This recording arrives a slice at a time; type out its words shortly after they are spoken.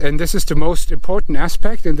And this is the most important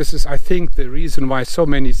aspect, and this is, I think, the reason why so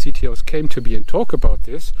many CTOs came to me and talk about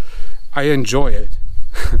this. I enjoy it.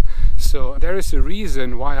 So there is a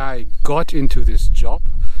reason why I got into this job,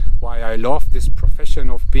 why I love this profession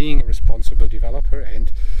of being a responsible developer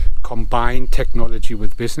and combine technology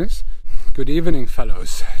with business. Good evening,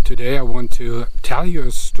 fellows. Today I want to tell you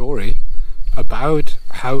a story about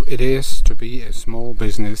how it is to be a small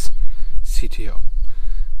business CTO.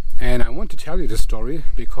 And I want to tell you this story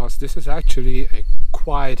because this is actually a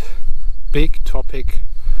quite big topic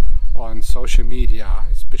on social media,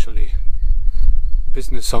 especially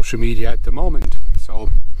business social media at the moment.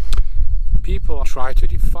 So people try to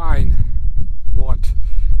define what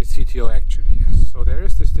a CTO actually is. So there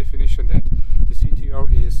is this definition that the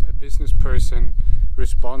CTO is a business person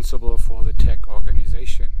responsible for the tech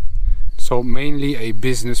organization. So mainly a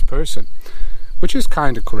business person, which is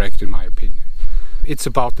kind of correct in my opinion. It's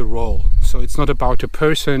about the role, so it's not about a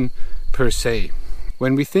person per se.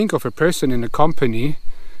 When we think of a person in a company,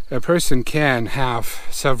 a person can have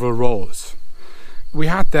several roles. We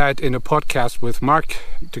had that in a podcast with Mark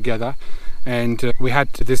together, and we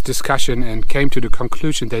had this discussion and came to the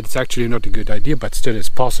conclusion that it's actually not a good idea, but still is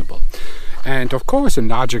possible. And of course, in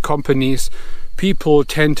larger companies, people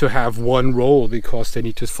tend to have one role because they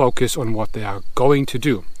need to focus on what they are going to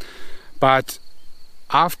do. But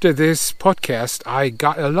after this podcast, I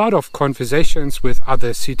got a lot of conversations with other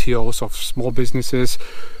CTOs of small businesses,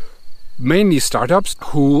 mainly startups,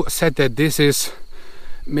 who said that this is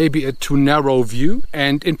maybe a too narrow view.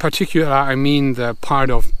 And in particular, I mean the part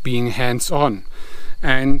of being hands-on.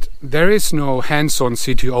 And there is no hands-on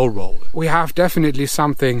CTO role. We have definitely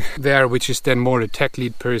something there which is then more a tech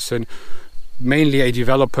lead person, mainly a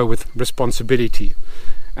developer with responsibility.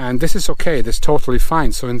 And this is okay, this is totally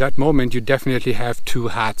fine. So in that moment, you definitely have two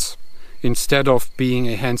hats instead of being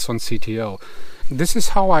a hands-on CTO. This is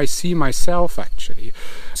how I see myself actually.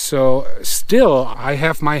 So still, I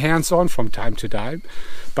have my hands on from time to time,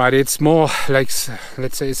 but it's more like,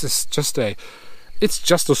 let's say, it's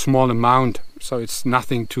just a small amount. So it's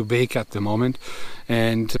nothing too big at the moment.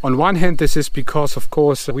 And on one hand, this is because, of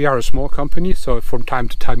course, we are a small company. So from time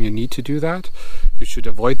to time, you need to do that. You should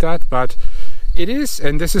avoid that. But it is,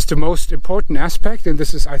 and this is the most important aspect, and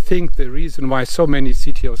this is, I think, the reason why so many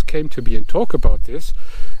CTOs came to me and talk about this.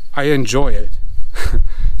 I enjoy it.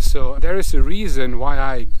 So there is a reason why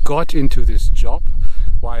I got into this job,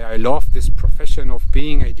 why I love this profession of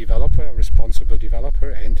being a developer, a responsible developer,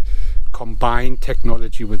 and combine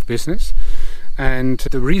technology with business. And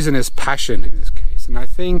the reason is passion in this case. And I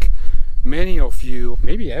think many of you,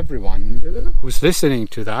 maybe everyone who's listening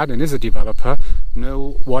to that and is a developer,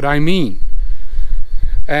 know what I mean.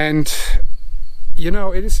 And, you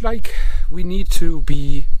know, it is like we need to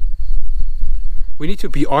be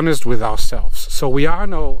honest with ourselves. So we are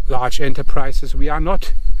no large enterprises. We are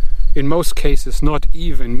not, in most cases, not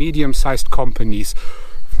even medium-sized companies,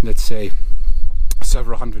 let's say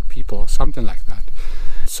several hundred people or something like that.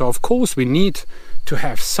 So of course we need to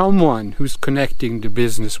have someone who's connecting the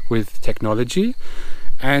business with technology.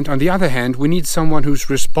 And on the other hand, we need someone who's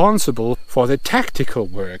responsible for the tactical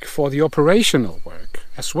work, for the operational work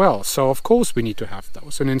as well. So of course we need to have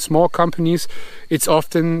those. And in small companies, it's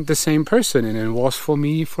often the same person. And it was for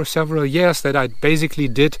me for several years that I basically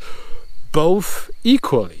did both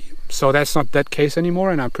equally. So that's not that case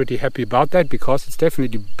anymore, and I'm pretty happy about that because it's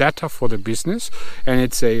definitely better for the business and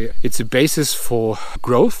it's a basis for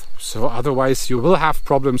growth. So otherwise you will have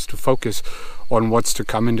problems to focus on what's to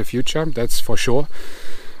come in the future, that's for sure.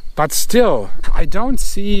 But still, I don't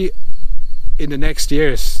see in the next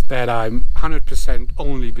years that I'm 100%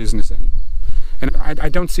 only business anymore. And I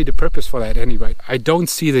don't see the purpose for that anyway. I don't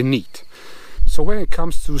see the need. So when it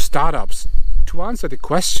comes to startups, to answer the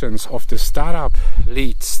questions of the startup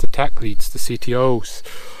leads, the tech leads, the CTOs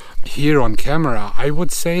here on camera, I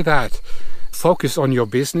would say that focus on your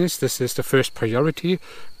business. This is the first priority.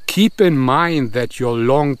 Keep in mind that your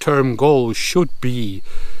long-term goal should be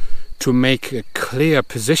to make a clear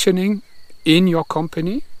positioning in your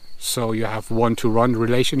company. So you have one-to-one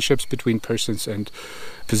relationships between persons and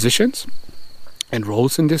positions and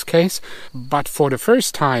roles in this case. But for the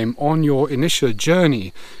first time on your initial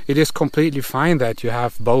journey, it is completely fine that you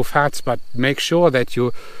have both hats, but make sure that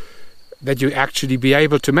you actually be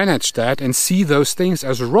able to manage that and see those things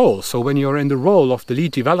as a role. So when you're in the role of the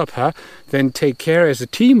lead developer, then take care as a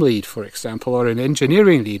team lead, for example, or an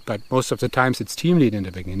engineering lead, but most of the times it's team lead in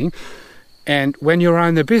the beginning. And when you're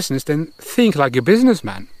in the business, then think like a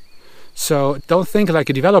businessman. So don't think like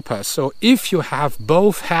a developer. So if you have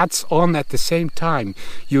both hats on at the same time,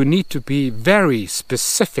 you need to be very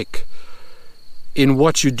specific in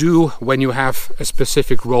what you do when you have a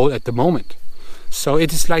specific role at the moment. So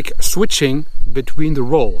it is like switching between the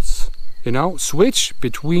roles. Switch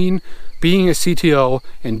between being a CTO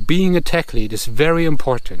and being a tech lead is very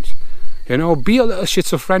important. Be a little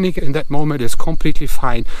schizophrenic in that moment is completely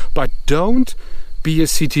fine, but don't be a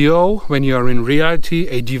CTO when you are in reality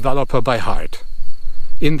a developer by heart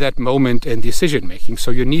in that moment and decision making.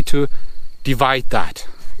 So you need to divide that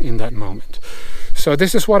in that moment. So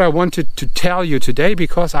this is what I wanted to tell you today,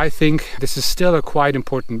 because I think this is still a quite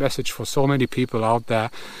important message for so many people out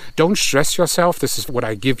there. Don't stress yourself. This is what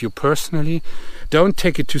I give you personally. Don't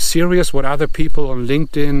take it too serious what other people on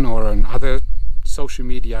LinkedIn or on other social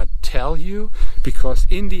media tell you, because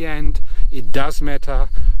in the end it does matter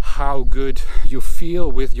how good you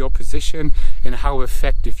feel with your position and how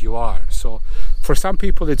effective you are. So for some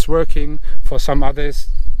people it's working, for some others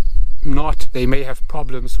not. They may have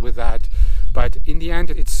problems with that, but in the end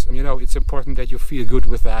it's important that you feel good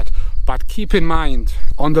with that. But keep in mind,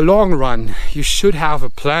 on the long run you should have a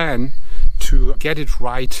plan to get it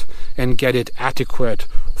right and get it adequate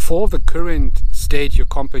for the current state your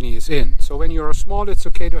company is in. So when you're small, it's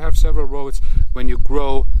okay to have several roles. When you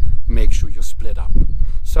grow, make sure you split up.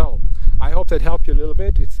 So I hope that helped you a little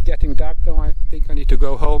bit. It's getting dark now. I think I need to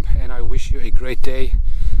go home, and I wish you a great day.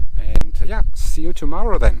 And see you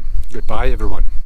tomorrow then. Goodbye, everyone.